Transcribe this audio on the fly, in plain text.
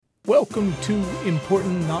Welcome to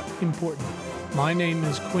Important Not Important. My name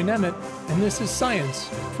is Quinn Emmett, and this is science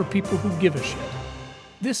for people who give a shit.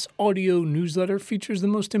 This audio newsletter features the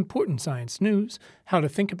most important science news, how to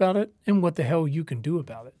think about it, and what the hell you can do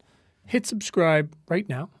about it. Hit subscribe right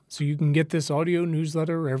now so you can get this audio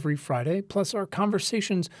newsletter every Friday, plus our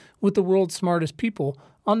conversations with the world's smartest people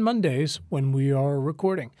on Mondays when we are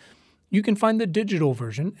recording. You can find the digital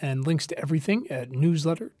version and links to everything at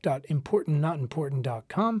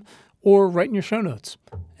newsletter.importantnotimportant.com or right in your show notes.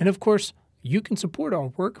 And of course, you can support our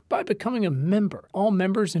work by becoming a member. All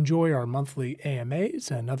members enjoy our monthly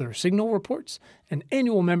AMAs and other signal reports, and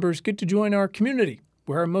annual members get to join our community,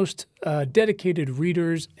 where our most dedicated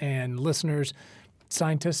readers and listeners,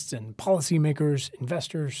 scientists and policymakers,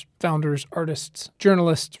 investors, founders, artists,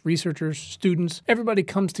 journalists, researchers, students, everybody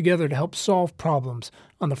comes together to help solve problems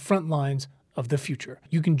on the front lines of the future.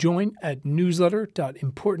 You can join at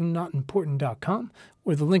newsletter.importantnotimportant.com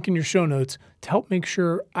or the link in your show notes to help make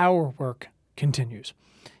sure our work continues.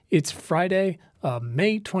 It's Friday,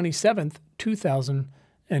 May 27th,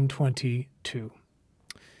 2022.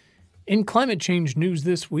 In climate change news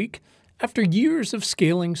this week, after years of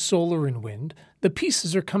scaling solar and wind, the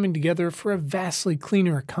pieces are coming together for a vastly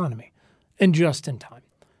cleaner economy, and just in time.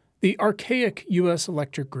 The archaic U.S.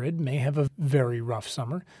 electric grid may have a very rough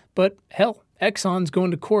summer, but hell, Exxon's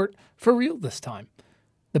going to court for real this time.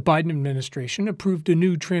 The Biden administration approved a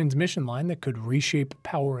new transmission line that could reshape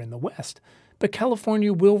power in the West, but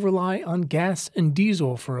California will rely on gas and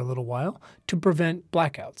diesel for a little while to prevent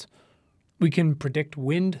blackouts. We can predict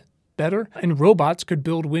wind better, and robots could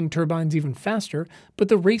build wind turbines even faster, but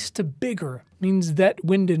the race to bigger means that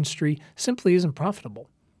wind industry simply isn't profitable.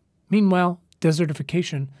 Meanwhile,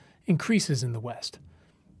 desertification increases in the West.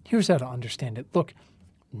 Here's how to understand it. Look,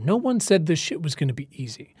 no one said this shit was going to be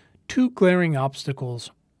easy. Two glaring obstacles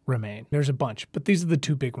remain. There's a bunch, but these are the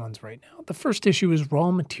two big ones right now. The first issue is raw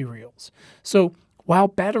materials. So while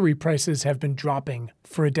battery prices have been dropping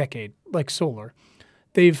for a decade, like solar,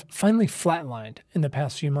 they've finally flatlined in the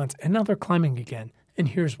past few months, and now they're climbing again. And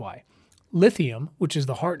here's why. Lithium, which is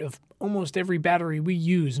the heart of almost every battery we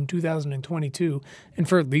use in 2022, and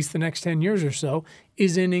for at least the next 10 years or so,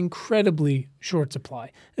 is in incredibly short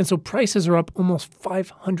supply. And so prices are up almost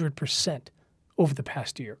 500% over the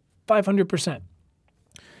past year. 500%.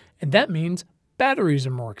 And that means batteries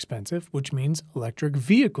are more expensive, which means electric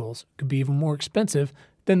vehicles could be even more expensive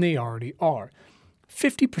than they already are.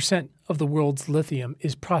 50% of the world's lithium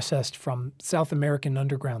is processed from South American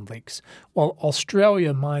underground lakes, while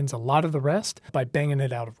Australia mines a lot of the rest by banging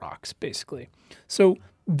it out of rocks, basically. So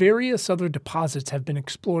various other deposits have been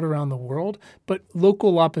explored around the world, but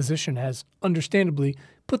local opposition has understandably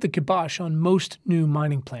put the kibosh on most new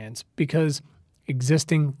mining plans because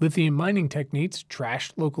existing lithium mining techniques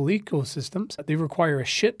trash local ecosystems. They require a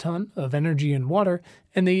shit ton of energy and water,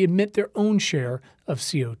 and they emit their own share of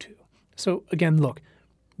CO2. So again, look,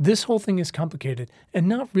 this whole thing is complicated and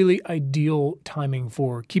not really ideal timing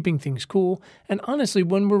for keeping things cool, and honestly,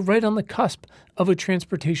 when we're right on the cusp of a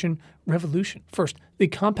transportation revolution. First, the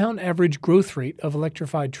compound average growth rate of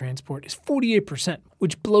electrified transport is 48%,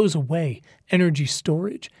 which blows away energy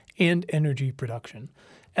storage and energy production.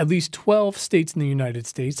 At least 12 states in the United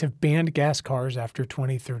States have banned gas cars after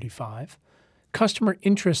 2035. Customer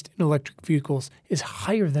interest in electric vehicles is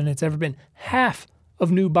higher than it's ever been. Half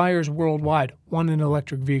of new buyers worldwide want an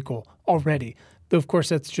electric vehicle already, though of course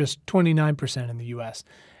that's just 29% in the US.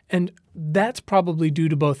 And that's probably due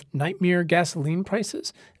to both nightmare gasoline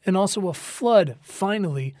prices and also a flood,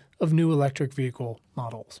 finally, of new electric vehicle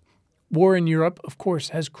models. War in Europe, of course,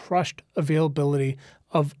 has crushed availability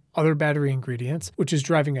of other battery ingredients, which is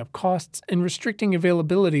driving up costs and restricting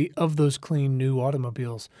availability of those clean new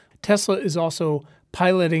automobiles. Tesla is also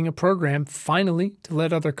piloting a program, finally, to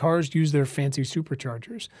let other cars use their fancy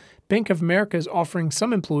superchargers. Bank of America is offering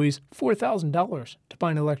some employees $4,000 to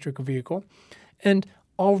buy an electric vehicle. And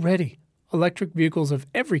already, electric vehicles of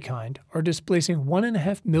every kind are displacing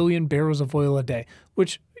 1.5 million barrels of oil a day,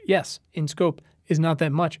 which, yes, in scope, is not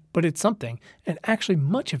that much, but it's something. And actually,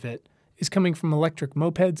 much of it is coming from electric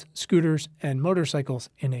mopeds, scooters, and motorcycles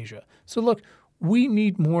in Asia. So look, we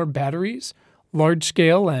need more batteries, large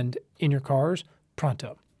scale and in your cars,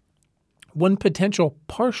 pronto. One potential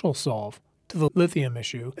partial solve to the lithium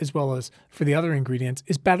issue, as well as for the other ingredients,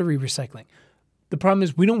 is battery recycling. The problem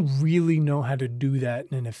is we don't really know how to do that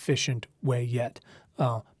in an efficient way yet,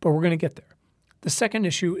 but we're going to get there. The second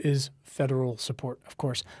issue is federal support, of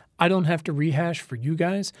course. I don't have to rehash for you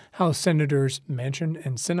guys how Senators Manchin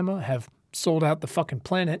and Sinema have sold out the fucking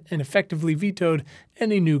planet and effectively vetoed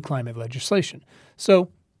any new climate legislation.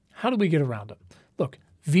 So how do we get around them? Look,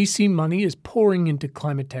 VC money is pouring into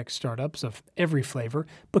climate tech startups of every flavor,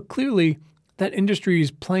 but clearly that industry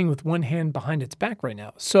is playing with one hand behind its back right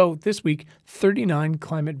now. So this week, 39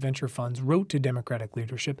 climate venture funds wrote to Democratic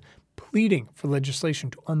leadership pleading for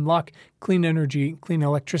legislation to unlock clean energy, clean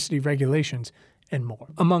electricity regulations, and more.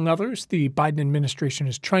 Among others, the Biden administration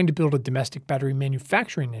is trying to build a domestic battery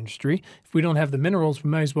manufacturing industry. If we don't have the minerals, we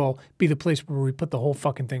might as well be the place where we put the whole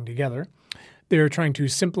fucking thing together. They're trying to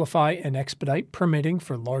simplify and expedite permitting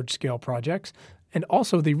for large-scale projects. And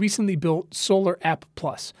also, they recently built Solar App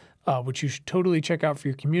Plus, which you should totally check out for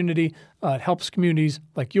your community. It helps communities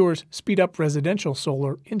like yours speed up residential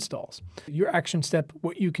solar installs. Your action step,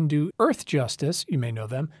 what you can do. Earth Justice, you may know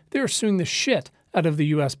them, they're suing the shit out of the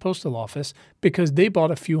U.S. Postal Office because they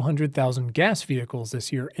bought a few 100,000 gas vehicles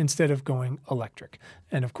this year instead of going electric.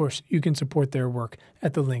 And of course, you can support their work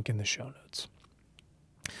at the link in the show notes.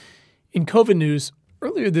 In COVID news,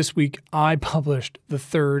 earlier this week, I published the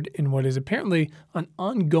third in what is apparently an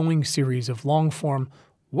ongoing series of long-form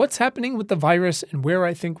What's Happening with the Virus and Where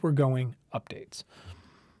I Think We're Going updates.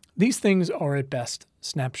 These things are at best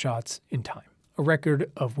snapshots in time, a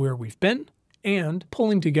record of where we've been and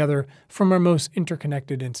pulling together from our most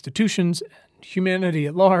interconnected institutions and humanity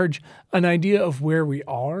at large, an idea of where we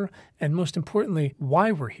are and most importantly,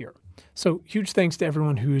 why we're here. So huge thanks to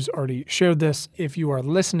everyone who's already shared this. If you are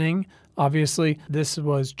listening, obviously, this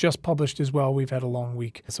was just published as well. We've had a long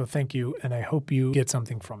week, so thank you, and I hope you get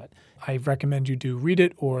something from it. I recommend you do read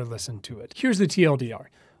it or listen to it. Here's the TLDR.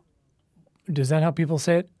 Is that how people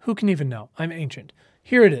say it? Who can even know? I'm ancient.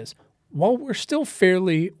 Here it is. While we're still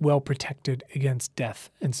fairly well protected against death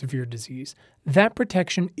and severe disease, that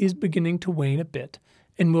protection is beginning to wane a bit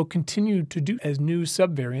and will continue to do as new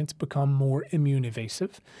subvariants become more immune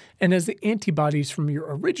evasive and as the antibodies from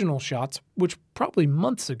your original shots, which probably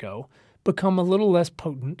months ago, become a little less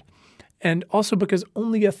potent, and also because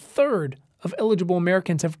only a third of eligible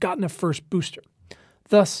Americans have gotten a first booster.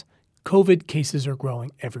 Thus, COVID cases are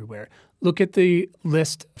growing everywhere. Look at the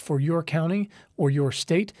list for your county or your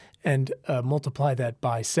state and multiply that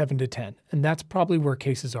by 7 to 10. And that's probably where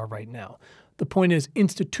cases are right now. The point is,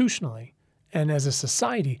 institutionally and as a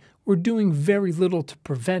society, we're doing very little to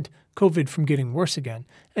prevent COVID from getting worse again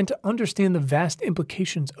and to understand the vast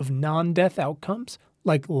implications of non-death outcomes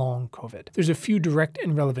like long COVID. There's a few direct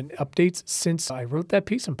and relevant updates since I wrote that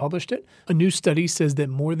piece and published it. A new study says that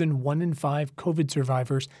more than 1 in 5 COVID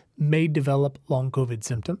survivors may develop long COVID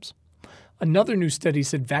symptoms. Another new study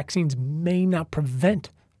said vaccines may not prevent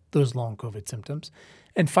those long COVID symptoms.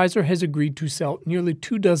 And Pfizer has agreed to sell nearly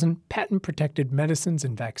 24 patent-protected medicines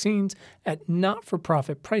and vaccines at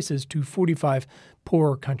not-for-profit prices to 45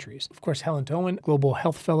 poorer countries. Of course, Helen Towen, Global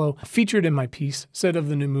Health Fellow, featured in my piece, said of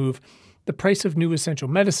the new move, the price of new essential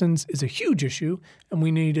medicines is a huge issue, and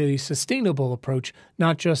we need a sustainable approach,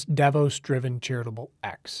 not just Davos-driven charitable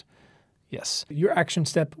acts. Yes, your action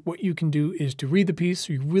step, what you can do is to read the piece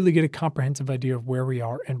so you really get a comprehensive idea of where we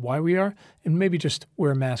are and why we are, and maybe just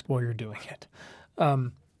wear a mask while you're doing it.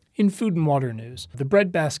 In food and water news, the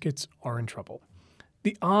bread baskets are in trouble.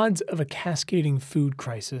 The odds of a cascading food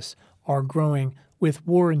crisis are growing with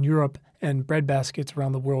war in Europe and bread baskets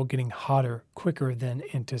around the world getting hotter quicker than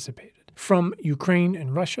anticipated. From Ukraine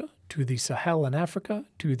and Russia to the Sahel in Africa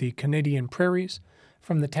to the Canadian prairies,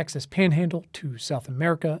 from the Texas Panhandle to South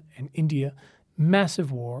America and India,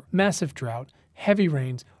 massive war, massive drought, heavy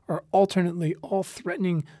rains are alternately all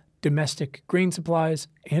threatening domestic grain supplies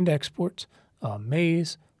and exports,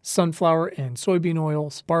 maize, sunflower and soybean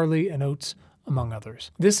oils, barley and oats, among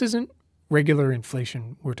others. This isn't regular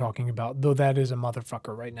inflation we're talking about, though that is a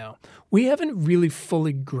motherfucker right now. We haven't really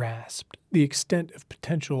fully grasped the extent of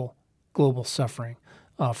potential global suffering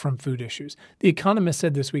from food issues. The Economist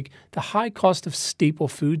said this week, the high cost of staple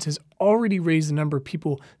foods has already raised the number of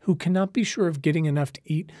people who cannot be sure of getting enough to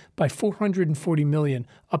eat by 440 million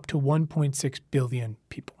up to 1.6 billion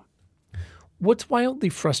people. What's wildly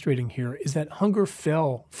frustrating here is that hunger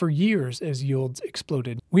fell for years as yields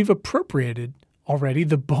exploded. We've appropriated already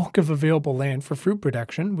the bulk of available land for fruit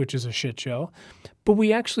production, which is a shit show, but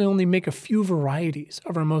we actually only make a few varieties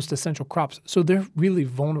of our most essential crops, so they're really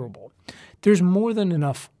vulnerable. There's more than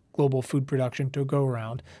enough global food production to go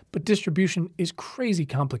around, but distribution is crazy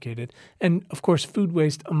complicated, and of course food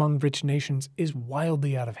waste among rich nations is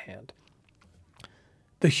wildly out of hand.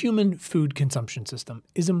 The human food consumption system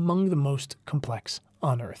is among the most complex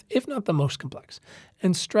on Earth, if not the most complex,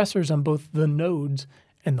 and stressors on both the nodes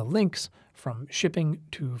and the links, from shipping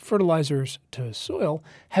to fertilizers to soil,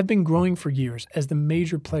 have been growing for years as the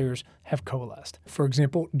major players have coalesced. For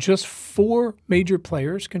example, just 4 major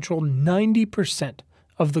players control 90%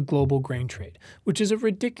 of the global grain trade, which is a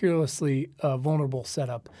ridiculously vulnerable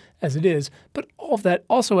setup as it is. But all of that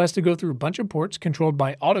also has to go through a bunch of ports controlled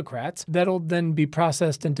by autocrats that'll then be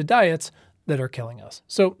processed into diets that are killing us.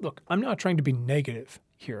 So look, I'm not trying to be negative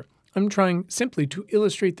here. I'm trying simply to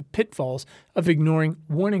illustrate the pitfalls of ignoring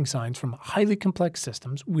warning signs from highly complex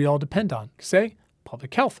systems we all depend on, say,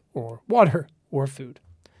 public health or water or food.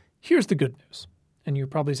 Here's the good news. And you're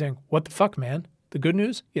probably saying, what the fuck, man? The good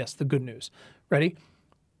news? Yes, the good news. Ready?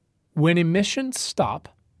 When emissions stop,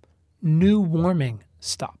 new warming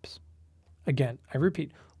stops. Again, I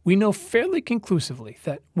repeat, we know fairly conclusively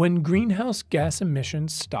that when greenhouse gas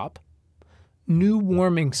emissions stop, new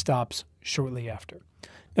warming stops shortly after.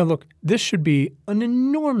 Now look, this should be an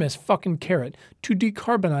enormous fucking carrot to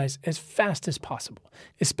decarbonize as fast as possible,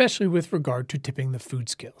 especially with regard to tipping the food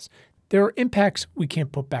scales. There are impacts we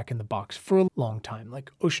can't put back in the box for a long time,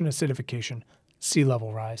 like ocean acidification, sea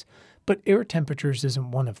level rise, but air temperatures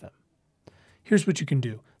isn't one of them. Here's what you can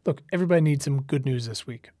do. Look, everybody needs some good news this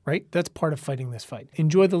week, right? That's part of fighting this fight.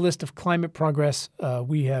 Enjoy the list of climate progress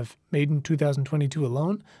we have made in 2022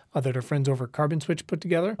 alone that our friends over at Carbon Switch put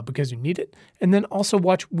together because you need it. And then also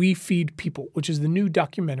watch We Feed People, which is the new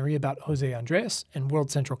documentary about Jose Andres and World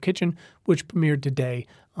Central Kitchen, which premiered today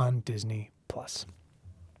on Disney+.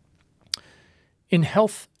 In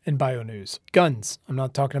health and bio news, guns. I'm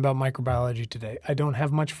not talking about microbiology today. I don't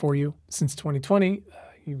have much for you. Since 2020,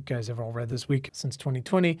 you guys have all read this week, since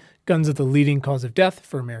 2020, guns are the leading cause of death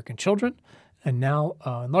for American children. And now,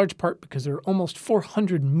 in large part, because there are almost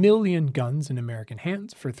 400 million guns in American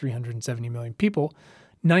hands for 370 million people,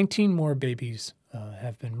 19 more babies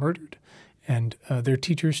have been murdered, and their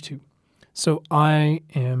teachers too. So I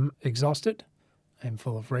am exhausted. I'm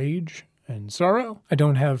full of rage and sorrow. I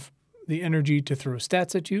don't have the energy to throw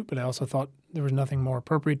stats at you, but I also thought there was nothing more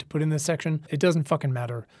appropriate to put in this section. It doesn't fucking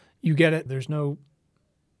matter. You get it. There's no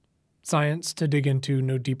science to dig into,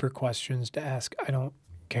 no deeper questions to ask. I don't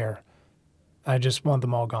care. I just want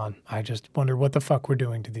them all gone. I just wonder what the fuck we're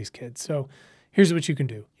doing to these kids. So here's what you can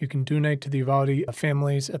do. You can donate to the Uvalde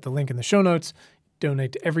families at the link in the show notes.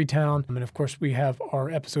 Donate to Everytown. And of course, we have our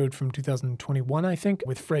episode from 2021, I think,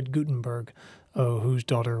 with Fred Gutenberg, whose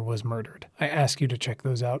daughter was murdered. I ask you to check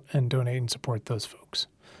those out and donate and support those folks.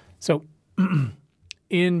 So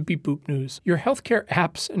in Beep Boop News, your healthcare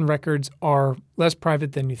apps and records are less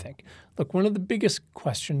private than you think. Look, one of the biggest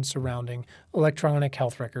questions surrounding electronic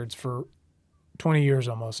health records for 20 years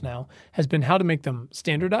almost now has been how to make them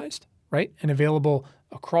standardized, right, and available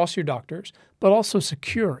across your doctors, but also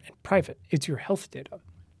secure and private. It's your health data.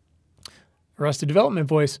 Arrested Development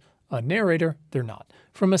voice, a narrator, they're not.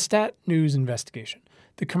 From a Stat News investigation,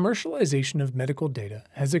 the commercialization of medical data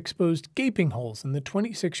has exposed gaping holes in the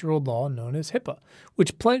 26-year-old law known as HIPAA,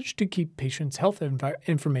 which pledged to keep patients' health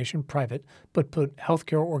information private but put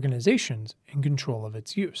healthcare organizations in control of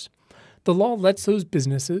its use. The law lets those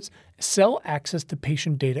businesses sell access to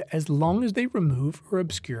patient data as long as they remove or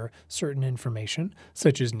obscure certain information,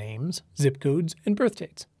 such as names, zip codes, and birth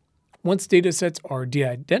dates. Once data sets are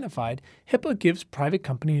de-identified, HIPAA gives private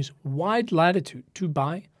companies wide latitude to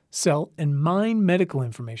buy, sell, and mine medical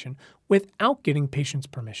information without getting patients'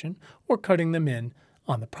 permission or cutting them in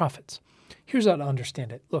on the profits. Here's how to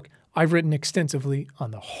understand it. Look, I've written extensively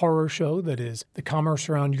on the horror show that is the commerce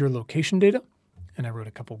around your location data. And I wrote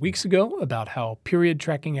a couple weeks ago about how period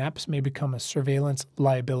tracking apps may become a surveillance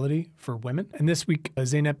liability for women. And this week,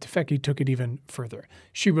 Zeynep Tufekci took it even further.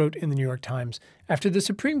 She wrote in the New York Times, after the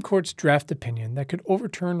Supreme Court's draft opinion that could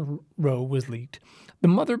overturn Roe was leaked, the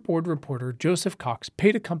Motherboard reporter Joseph Cox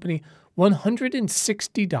paid a company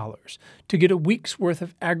 $160 to get a week's worth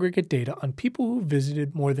of aggregate data on people who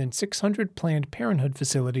visited more than 600 Planned Parenthood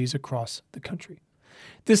facilities across the country.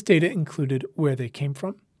 This data included where they came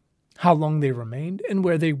from, how long they remained, and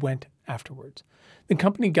where they went afterwards. The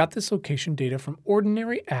company got this location data from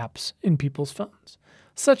ordinary apps in people's phones.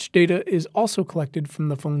 Such data is also collected from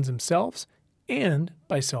the phones themselves and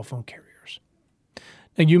by cell phone carriers.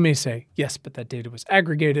 Now you may say, yes, but that data was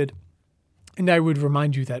aggregated. And I would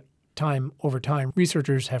remind you that time over time,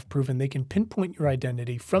 researchers have proven they can pinpoint your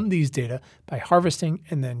identity from these data by harvesting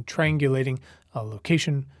and then triangulating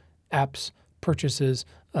location, apps, purchases,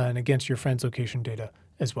 and against your friend's location data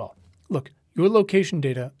as well. Look, your location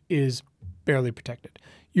data is barely protected.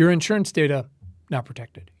 Your insurance data, not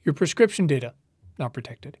protected. Your prescription data, not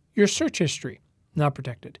protected. Your search history, not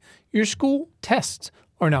protected. Your school tests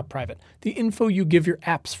are not private. The info you give your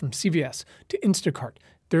apps from CVS to Instacart,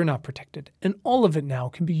 they're not protected. And all of it now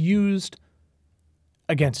can be used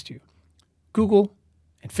against you. Google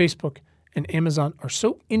and Facebook and Amazon are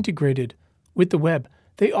so integrated with the web,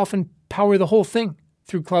 they often power the whole thing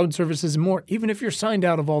through cloud services and more, even if you're signed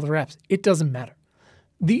out of all their apps. It doesn't matter.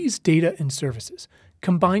 These data and services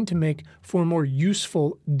combine to make for a more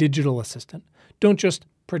useful digital assistant. Don't just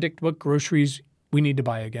predict what groceries we need to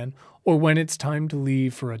buy again, or when it's time to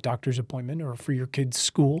leave for a doctor's appointment or for your kid's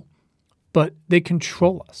school, but they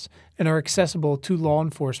control us and are accessible to law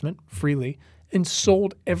enforcement freely and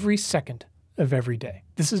sold every second of every day.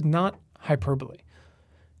 This is not hyperbole.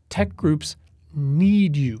 Tech groups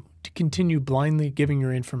need you to continue blindly giving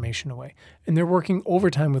your information away, and they're working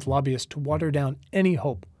overtime with lobbyists to water down any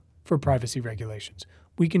hope for privacy regulations.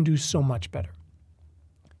 We can do so much better.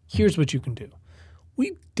 Here's what you can do.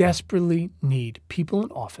 We desperately need people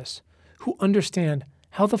in office who understand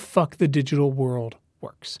how the fuck the digital world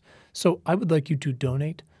works. So I would like you to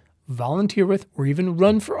donate, volunteer with, or even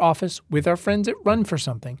run for office with our friends at Run for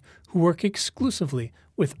Something, who work exclusively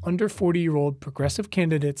with under 40-year-old progressive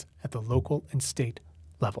candidates at the local and state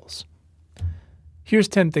levels. Here's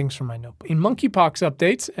 10 things from my notebook. In monkeypox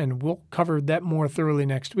updates, and we'll cover that more thoroughly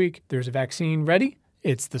next week, there's a vaccine ready.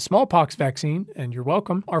 It's the smallpox vaccine, and you're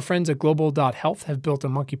welcome. Our friends at Global.Health have built a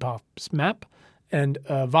monkeypox map, and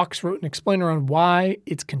Vox wrote an explainer on why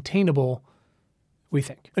it's containable, we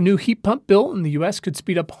think. A new heat pump bill in the U.S. could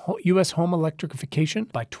speed up U.S. home electrification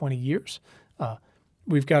by 20 years.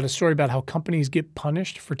 We've got a story about how companies get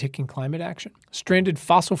punished for taking climate action. Stranded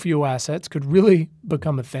fossil fuel assets could really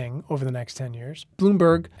become a thing over the next 10 years.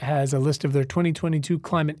 Bloomberg has a list of their 2022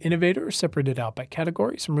 climate innovators separated out by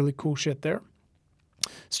category. Some really cool shit there.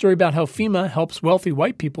 Story about how FEMA helps wealthy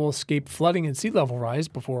white people escape flooding and sea level rise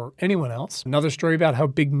before anyone else. Another story about how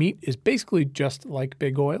big meat is basically just like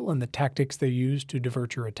big oil and the tactics they use to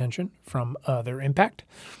divert your attention from their impact.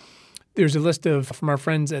 There's a list from our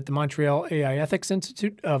friends at the Montreal AI Ethics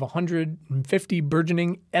Institute of 150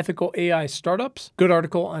 burgeoning ethical AI startups. Good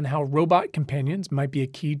article on how robot companions might be a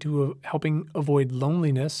key to helping avoid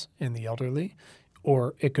loneliness in the elderly,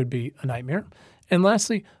 or it could be a nightmare. And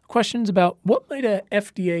lastly, questions about what might a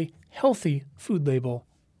FDA healthy food label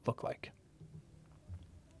look like.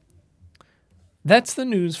 That's the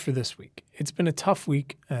news for this week. It's been a tough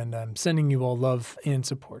week, and I'm sending you all love and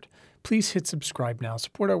support. Please hit subscribe now,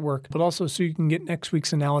 support our work, but also so you can get next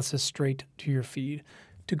week's analysis straight to your feed.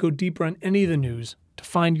 To go deeper on any of the news, to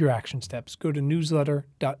find your action steps, go to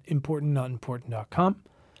newsletter.importantnotimportant.com.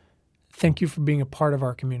 Thank you for being a part of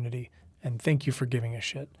our community, and thank you for giving a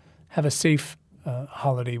shit. Have a safe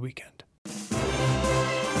holiday weekend.